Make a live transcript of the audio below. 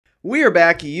We are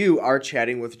back. You are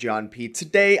chatting with John P.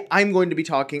 Today, I'm going to be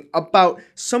talking about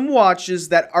some watches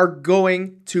that are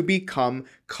going to become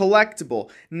collectible.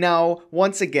 Now,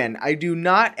 once again, I do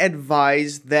not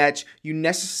advise that you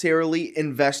necessarily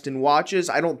invest in watches.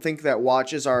 I don't think that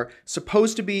watches are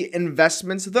supposed to be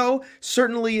investments, though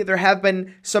certainly there have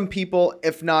been some people,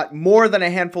 if not more than a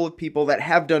handful of people, that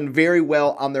have done very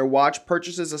well on their watch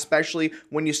purchases, especially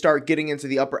when you start getting into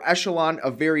the upper echelon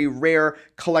of very rare,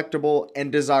 collectible,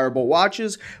 and desirable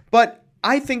watches. But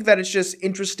I think that it's just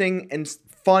interesting and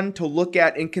fun to look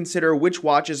at and consider which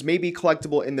watches may be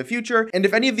collectible in the future. And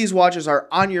if any of these watches are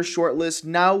on your short list,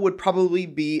 now would probably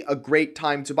be a great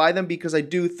time to buy them, because I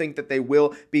do think that they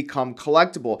will become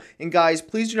collectible. And guys,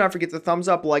 please do not forget to thumbs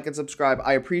up, like, and subscribe.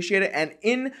 I appreciate it. And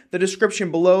in the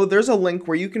description below, there's a link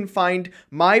where you can find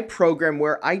my program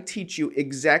where I teach you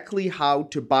exactly how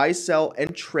to buy, sell,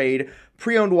 and trade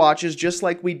pre-owned watches, just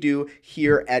like we do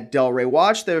here at Del Rey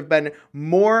Watch. There have been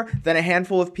more than a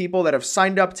handful of people that have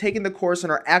signed up, taken the course,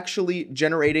 and are actually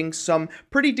generating some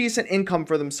pretty decent income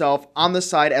for themselves on the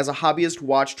side as a hobbyist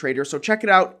watch trader. So check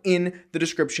it out in the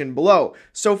description below.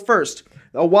 So first,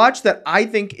 a watch that I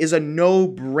think is a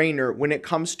no-brainer when it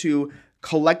comes to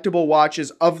collectible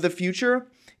watches of the future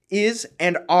is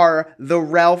and are the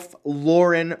Ralph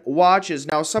Lauren watches.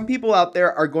 Now, some people out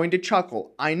there are going to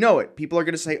chuckle. I know it. People are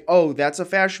going to say, oh, that's a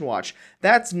fashion watch.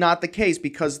 That's not the case,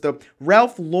 because the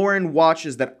Ralph Lauren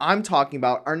watches that I'm talking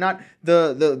about are not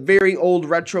the very old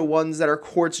retro ones that are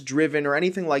quartz driven or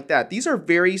anything like that. These are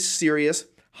very serious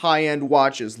high-end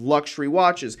watches, luxury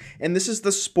watches, and this is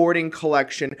the sporting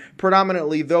collection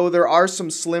predominantly, though there are some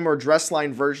slim or dress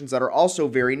line versions that are also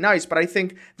very nice. But I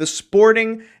think the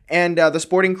sporting and the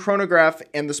sporting chronograph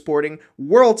and the sporting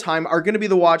world time are going to be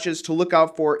the watches to look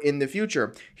out for in the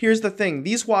future. Here's the thing.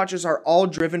 These watches are all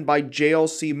driven by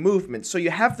JLC movements. So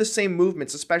you have the same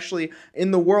movements, especially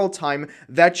in the world time,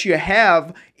 that you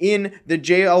have in the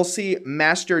JLC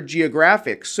Master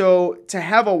Geographic. So to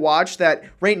have a watch that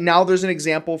right now there's an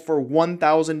example for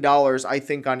 $1,000, I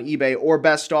think, on eBay or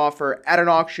best offer at an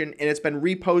auction, and it's been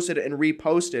reposted and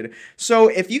reposted. So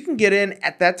if you can get in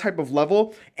at that type of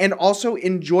level and also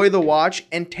enjoy the watch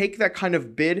and take that kind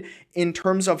of bid in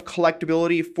terms of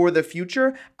collectability for the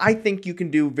future, I think you can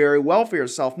do very well for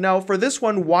yourself. Now, for this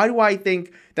one, why do I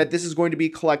think that this is going to be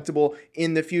collectible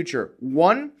in the future?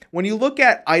 One, when you look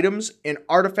at items and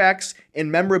artifacts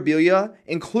and memorabilia,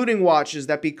 including watches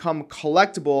that become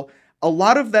collectible, a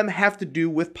lot of them have to do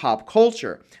with pop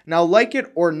culture. Now, like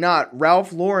it or not,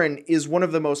 Ralph Lauren is one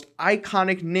of the most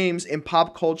iconic names in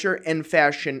pop culture and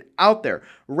fashion out there.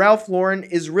 Ralph Lauren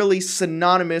is really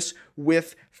synonymous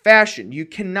with fashion. You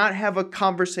cannot have a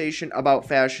conversation about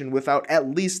fashion without at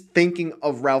least thinking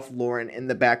of Ralph Lauren in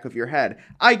the back of your head.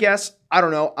 I guess, I don't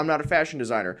know, I'm not a fashion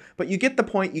designer, but you get the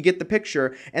point, you get the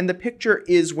picture, and the picture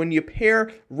is when you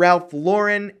pair Ralph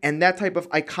Lauren and that type of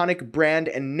iconic brand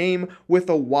and name with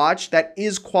a watch that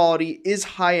is quality, is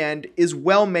high-end, is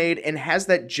well-made, and has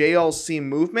that JLC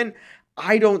movement,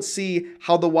 I don't see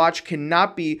how the watch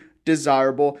cannot be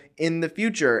desirable in the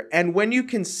future. And when you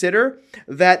consider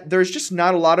that there's just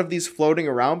not a lot of these floating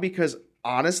around, because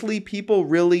honestly, people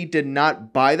really did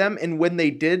not buy them, and when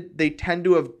they did, they tend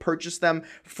to have purchased them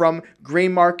from gray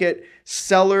market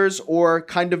sellers or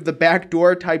kind of the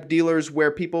backdoor type dealers where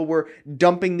people were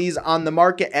dumping these on the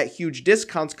market at huge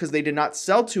discounts because they did not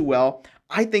sell too well.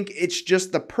 I think it's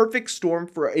just the perfect storm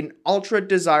for an ultra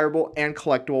desirable and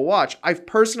collectible watch. I've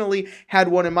personally had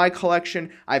one in my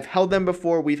collection. I've held them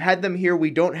before. We've had them here. We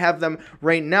don't have them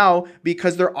right now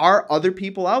because there are other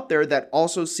people out there that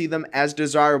also see them as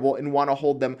desirable and want to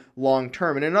hold them long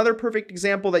term. And another perfect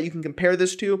example that you can compare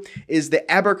this to is the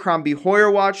Abercrombie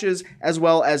Hoyer watches, as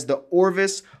well as the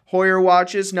Orvis Hoyer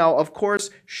watches. Now, of course,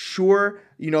 sure,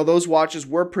 you know, those watches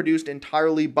were produced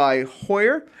entirely by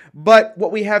Hoyer, but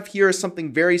what we have here is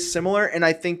something very similar, and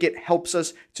I think it helps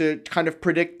us to kind of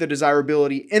predict the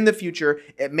desirability in the future.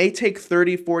 It may take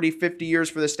 30, 40, 50 years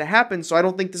for this to happen, so I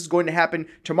don't think this is going to happen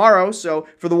tomorrow. So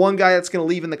for the one guy that's going to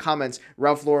leave in the comments,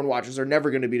 Ralph Lauren watches are never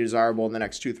going to be desirable in the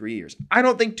next 2-3 years. I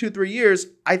don't think 2-3 years.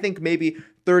 I think maybe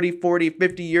 30, 40,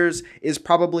 50 years is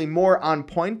probably more on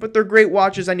point, but they're great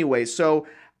watches anyway. So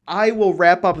I will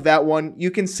wrap up that one. You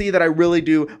can see that I really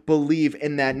do believe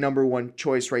in that number one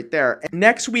choice right there.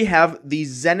 Next, we have the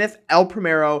Zenith El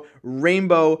Primero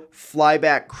Rainbow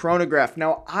Flyback Chronograph.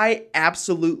 Now, I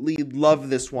absolutely love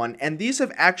this one, and these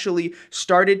have actually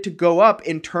started to go up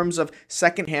in terms of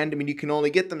secondhand. I mean, you can only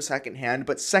get them secondhand,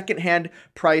 but secondhand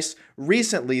price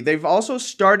recently. They've also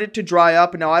started to dry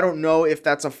up. Now, I don't know if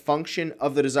that's a function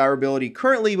of the desirability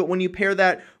currently, but when you pair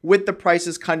that with the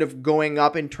prices kind of going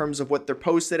up in terms of what they're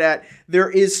posting it at, there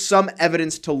is some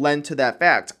evidence to lend to that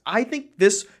fact. I think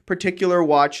this particular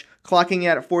watch, clocking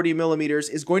at 40 millimeters,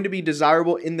 is going to be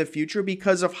desirable in the future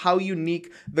because of how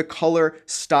unique the color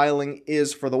styling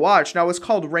is for the watch. Now, it's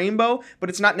called rainbow, but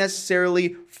it's not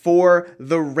necessarily for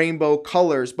the rainbow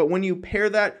colors. But when you pair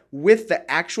that with the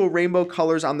actual rainbow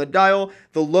colors on the dial,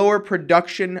 the lower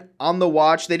production on the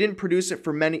watch, they didn't produce it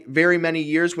for very many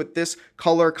years with this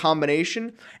color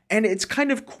combination. And it's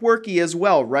kind of quirky as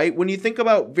well, right? When you think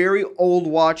about very old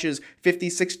watches, 50,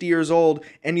 60 years old,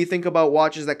 and you think about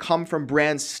watches that come from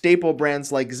brands, staple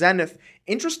brands like Zenith,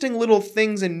 interesting little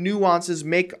things and nuances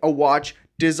make a watch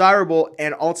desirable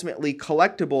and ultimately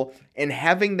collectible. And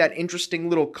having that interesting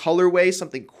little colorway,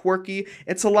 something quirky,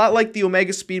 it's a lot like the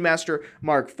Omega Speedmaster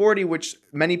Mark 40, which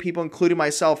many people, including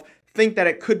myself, think that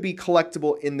it could be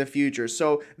collectible in the future.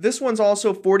 So this one's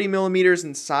also 40 millimeters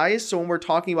in size. So when we're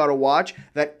talking about a watch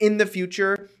that in the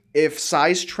future, if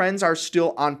size trends are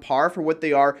still on par for what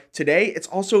they are today, it's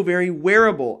also very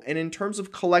wearable. And in terms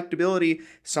of collectability,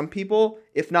 some people,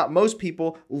 if not most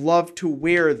people, love to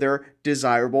wear their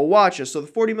desirable watches. So the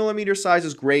 40 millimeter size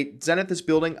is great. Zenith is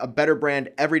building a better brand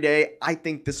every day. I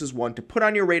think this is one to put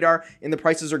on your radar, and the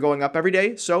prices are going up every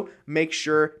day. So make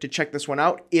sure to check this one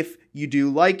out if you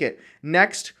do like it.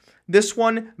 Next, this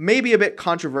one may be a bit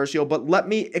controversial, but let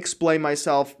me explain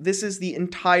myself. This is the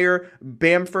entire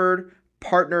Bamford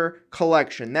partner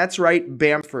collection. That's right,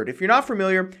 Bamford. If you're not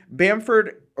familiar,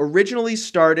 Bamford originally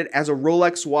started as a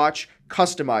Rolex watch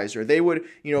customizer. They would,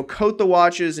 coat the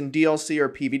watches in DLC or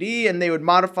PVD, and they would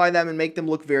modify them and make them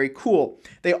look very cool.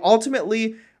 They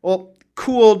ultimately, well,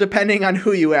 cool depending on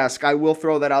who you ask. I will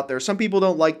throw that out there. Some people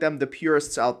don't like them, the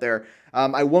purists out there.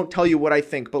 I won't tell you what I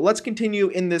think, but let's continue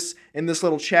in this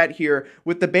little chat here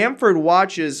with the Bamford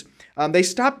watches. They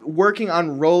stopped working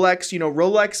on Rolex.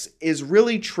 Rolex is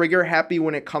really trigger happy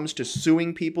when it comes to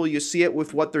suing people. You see it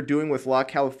with what they're doing with La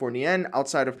Californienne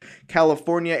outside of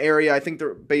California area. I think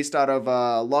they're based out of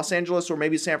Los Angeles or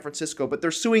maybe San Francisco, but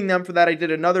they're suing them for that. I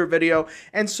did another video.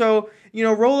 And so,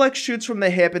 Rolex shoots from the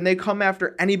hip and they come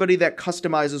after anybody that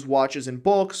customizes watches in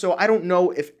bulk. So I don't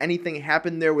know if anything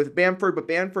happened there with Bamford, but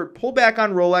Bamford pulled back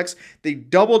on Rolex. They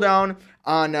double down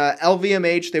on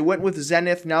LVMH. They went with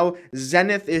Zenith. Now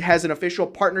Zenith, it has an official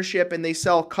partnership and they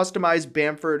sell customized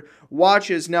Bamford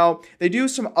watches. Now they do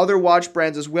some other watch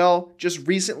brands as well. Just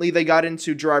recently they got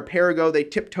into Girard-Perregaux. They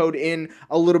tiptoed in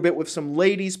a little bit with some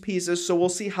ladies pieces. So we'll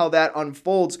see how that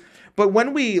unfolds. But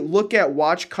when we look at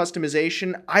watch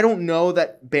customization, I don't know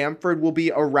that Bamford will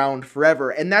be around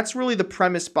forever. And that's really the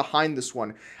premise behind this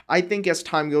one. I think as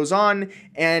time goes on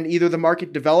and either the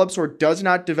market develops or does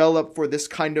not develop for this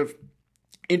kind of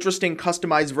interesting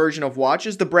customized version of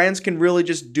watches, the brands can really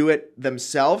just do it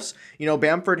themselves.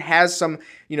 Bamford has some,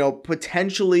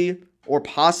 potentially or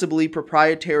possibly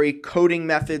proprietary coating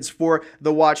methods for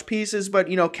the watch pieces, but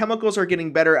chemicals are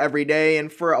getting better every day,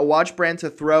 and for a watch brand to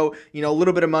throw a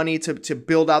little bit of money to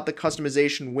build out the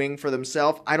customization wing for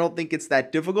themselves, I don't think it's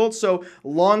that difficult. So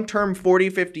long term,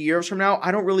 40, 50 years from now,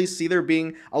 I don't really see there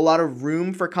being a lot of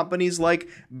room for companies like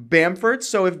Bamford.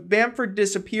 So if Bamford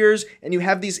disappears and you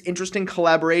have these interesting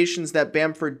collaborations that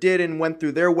Bamford did and went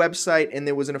through their website and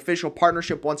there was an official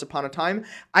partnership once upon a time,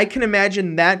 I can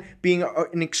imagine that being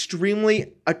an extremely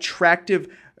attractive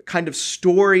kind of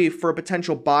story for a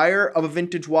potential buyer of a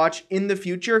vintage watch in the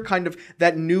future, kind of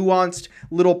that nuanced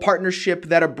little partnership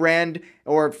that a brand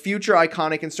or future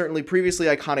iconic and certainly previously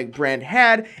iconic brand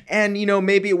had, and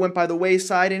maybe it went by the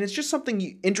wayside, and it's just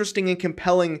something interesting and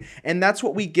compelling. And that's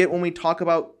what we get when we talk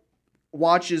about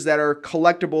watches that are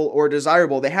collectible or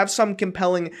desirable. They have some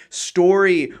compelling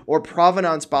story or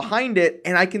provenance behind it,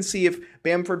 and I can see if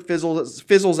Bamford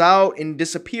fizzles out and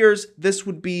disappears, this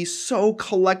would be so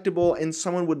collectible and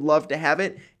someone would love to have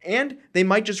it, and they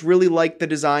might just really like the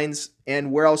designs.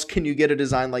 And where else can you get a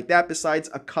design like that besides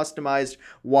a customized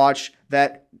watch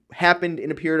that happened in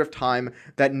a period of time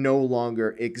that no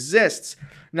longer exists?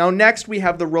 Now next we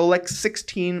have the Rolex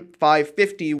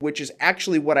 16550, which is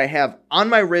actually what I have on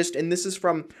my wrist, and this is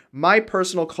from my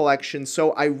personal collection,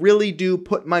 so I really do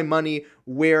put my money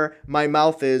where my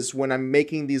mouth is when I'm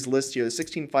making these lists here. The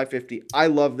 16550, I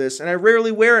love this, and I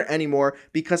rarely wear it anymore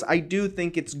because I do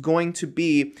think it's going to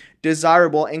be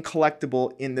desirable and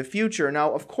collectible in the future.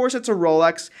 Now, of course, it's a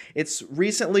Rolex. It's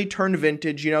recently turned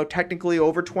vintage. Technically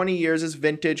over 20 years is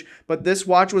vintage, but this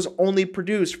watch was only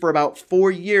produced for about 4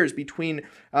 years between,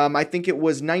 I think it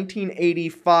was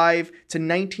 1985 to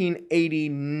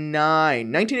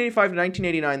 1989. 1985 to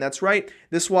 1989, that's right.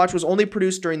 This watch was only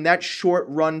produced during that short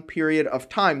run period of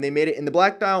time. They made it in the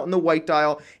black dial and the white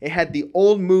dial. It had the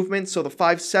old movement, so the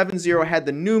 570 had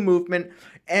the new movement.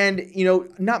 And, you know,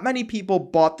 not many people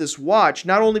bought this watch,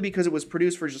 not only because it was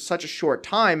produced for just such a short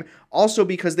time, also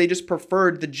because they just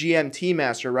preferred the GMT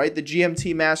Master, right? The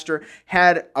GMT Master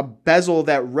had a bezel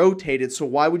that rotated, so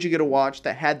why would you get a watch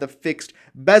that had the fixed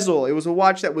bezel? It was a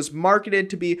watch that was marketed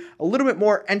to be a little bit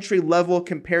more entry level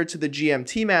compared to the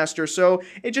GMT Master, so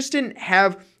it just didn't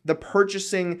have the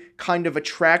purchasing kind of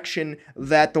attraction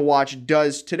that the watch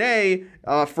does today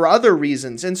for other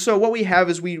reasons. And so what we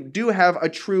have is we do have a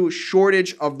true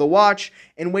shortage of the watch.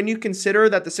 And when you consider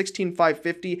that the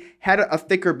 16550 had a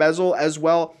thicker bezel as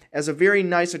well as a very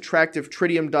nice attractive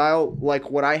tritium dial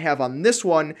like what I have on this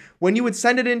one, when you would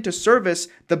send it into service,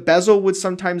 the bezel would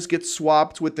sometimes get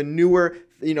swapped with the newer,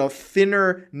 you know,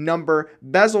 thinner number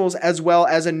bezels, as well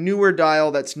as a newer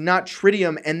dial that's not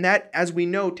tritium, and that, as we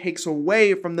know, takes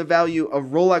away from the value of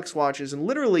Rolex watches and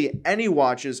literally any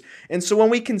watches. And so when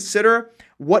we consider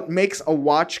what makes a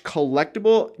watch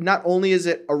collectible, not only is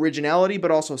it originality,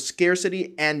 but also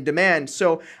scarcity and demand.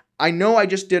 So I know I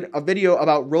just did a video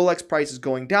about Rolex prices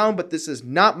going down, but this is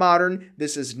not modern.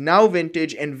 This is now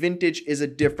vintage, and vintage is a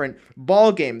different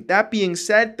ball game. That being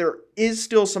said, there is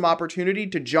still some opportunity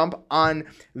to jump on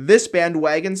this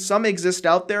bandwagon. Some exist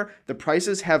out there. The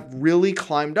prices have really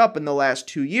climbed up in the last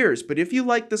 2 years. But if you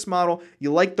like this model,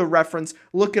 you like the reference,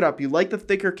 look it up. You like the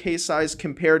thicker case size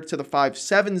compared to the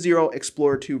 570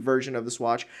 Explorer 2 version of this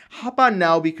watch, hop on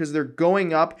now because they're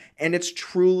going up and it's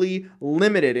truly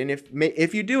limited. And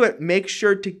if you do it, make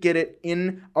sure to get it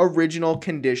in original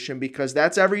condition because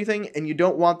that's everything, and you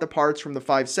don't want the parts from the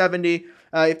 570.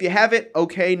 If you have it,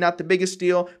 okay, not the biggest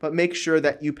deal, but make sure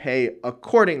that you pay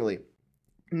accordingly.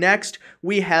 Next,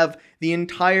 we have the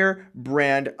entire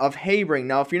brand of Habring.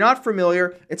 Now, if you're not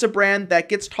familiar, it's a brand that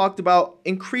gets talked about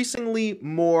increasingly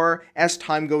more as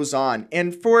time goes on,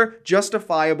 and for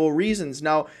justifiable reasons.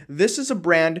 Now, this is a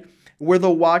brand where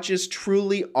the watches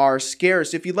truly are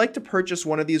scarce. If you'd like to purchase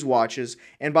one of these watches,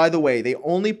 and by the way, they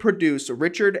only produce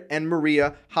Richard and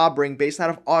Maria Habring based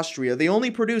out of Austria. They only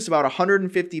produce about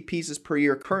 150 pieces per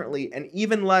year currently, and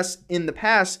even less in the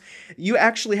past. You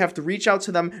actually have to reach out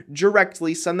to them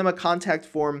directly, send them a contact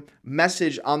form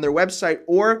message on their website,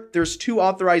 or there's 2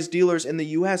 authorized dealers in the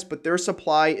US, but their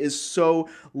supply is so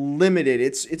limited.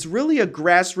 It's really a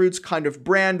grassroots kind of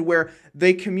brand where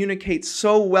they communicate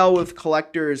so well with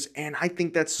collectors, and I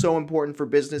think that's so important for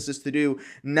businesses to do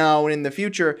now and in the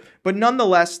future. But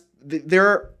nonetheless,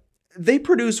 they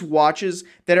produce watches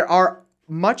that are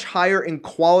much higher in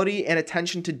quality and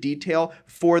attention to detail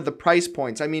for the price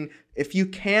points. I mean, if you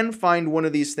can find one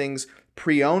of these things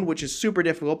pre-owned, which is super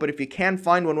difficult, but if you can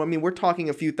find one, I mean, we're talking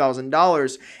a few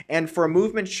 $1,000s. And for a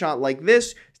movement shot like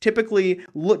this, typically,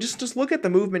 just look at the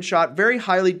movement shot, very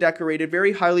highly decorated,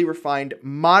 very highly refined,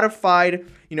 modified,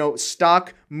 you know,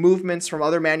 stock movements from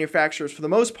other manufacturers for the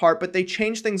most part, but they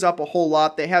change things up a whole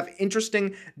lot. They have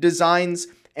interesting designs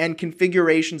and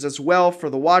configurations as well for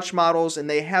the watch models, and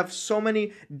they have so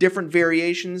many different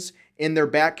variations in their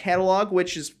back catalog,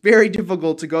 which is very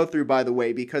difficult to go through, by the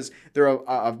way, because they're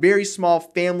a very small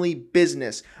family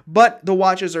business. But the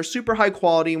watches are super high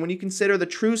quality, and when you consider the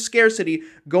true scarcity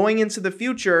going into the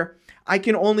future, I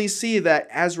can only see that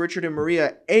as Richard and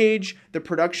Maria age, the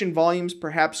production volumes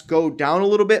perhaps go down a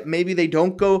little bit. Maybe they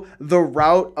don't go the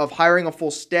route of hiring a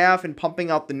full staff and pumping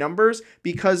out the numbers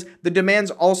because the demand's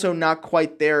also not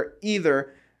quite there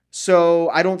either. So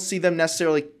I don't see them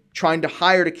necessarily trying to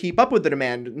hire to keep up with the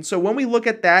demand. And so when we look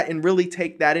at that and really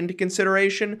take that into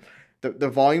consideration, the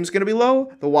volume's going to be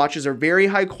low, the watches are very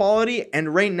high quality,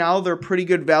 and right now they're pretty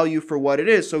good value for what it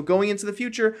is. So going into the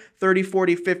future, 30,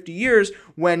 40, 50 years,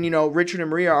 when, you know, Richard and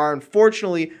Maria are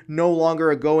unfortunately no longer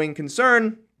a going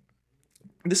concern,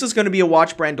 this is going to be a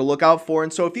watch brand to look out for.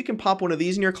 And so if you can pop one of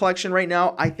these in your collection right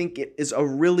now, I think it is a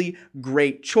really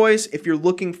great choice if you're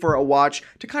looking for a watch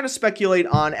to kind of speculate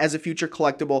on as a future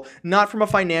collectible, not from a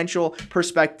financial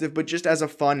perspective, but just as a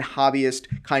fun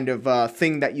hobbyist kind of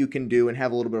thing that you can do and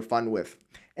have a little bit of fun with.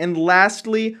 And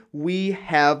lastly, we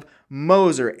have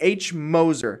Moser, H.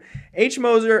 Moser. H.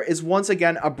 Moser is once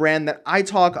again a brand that I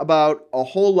talk about a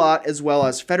whole lot, as well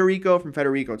as Federico from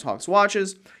Federico Talks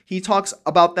Watches. He talks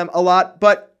about them a lot,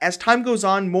 but as time goes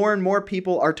on, more and more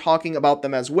people are talking about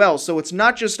them as well. So it's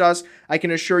not just us. I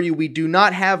can assure you we do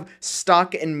not have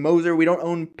stock in Moser. We don't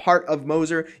own part of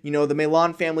Moser. You know, the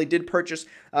Milan family did purchase,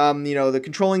 the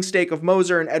controlling stake of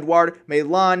Moser, and Edouard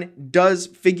Milan does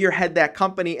figurehead that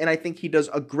company, and I think he does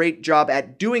a great job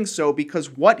at doing so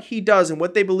because what he does and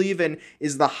what they believe in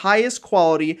is the highest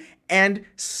quality and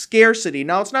scarcity.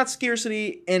 Now, it's not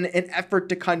scarcity in an effort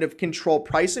to kind of control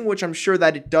pricing, which I'm sure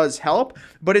that it does help,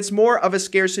 but it's more of a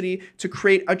scarcity to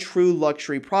create a true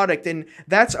luxury product. And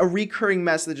that's a recurring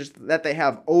message that they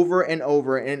have over and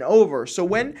over and over. So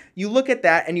when you look at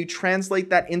that and you translate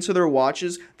that into their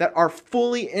watches that are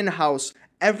fully in-house,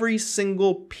 every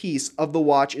single piece of the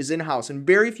watch is in-house, and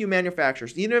very few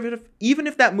manufacturers, even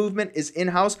if that movement is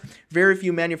in-house, very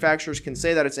few manufacturers can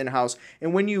say that it's in-house.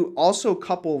 And when you also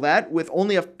couple that with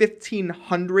only a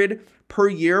 1,500 per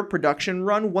year production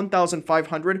run,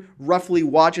 1,500 roughly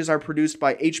watches are produced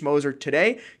by H. Moser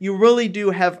today, you really do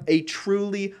have a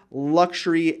truly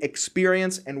luxury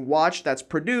experience and watch that's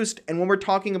produced. And when we're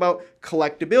talking about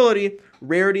collectability,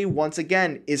 rarity, once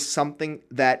again, is something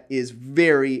that is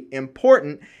very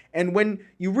important. And when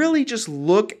you really just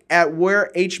look at where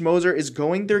H. Moser is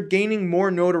going, they're gaining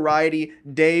more notoriety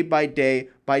day by day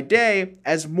by day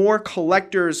as more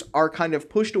collectors are kind of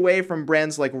pushed away from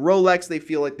brands like Rolex. They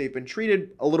feel like they've been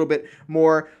treated a little bit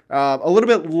more, a little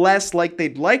bit less like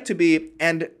they'd like to be,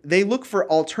 and they look for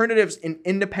alternatives in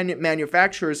independent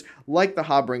manufacturers like the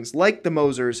Habrings, like the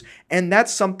Mosers, and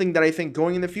that's something that I think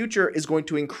going in the future is going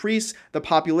to increase the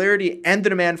popularity and the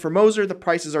demand for Moser. The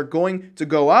prices are going to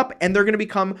go up, and they're going to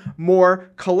become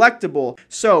more collectible.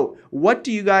 So what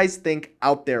do you guys think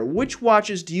out there? Which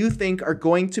watches do you think are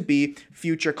going to be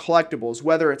future collectibles,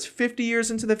 whether it's 50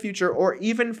 years into the future or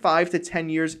even 5 to 10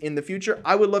 years in the future?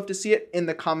 I would love to see it in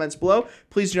the comments below.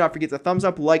 Please do not forget to thumbs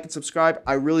up, like, and subscribe.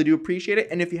 I really do appreciate it.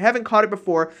 And if you haven't caught it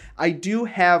before, I do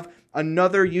have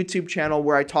another YouTube channel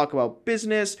where I talk about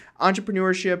business,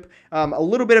 entrepreneurship, a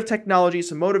little bit of technology,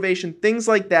 some motivation, things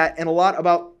like that, and a lot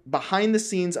about behind the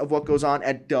scenes of what goes on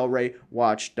at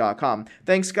DelReyWatch.com.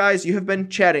 Thanks, guys. You have been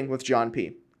chatting with John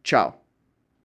P. Ciao.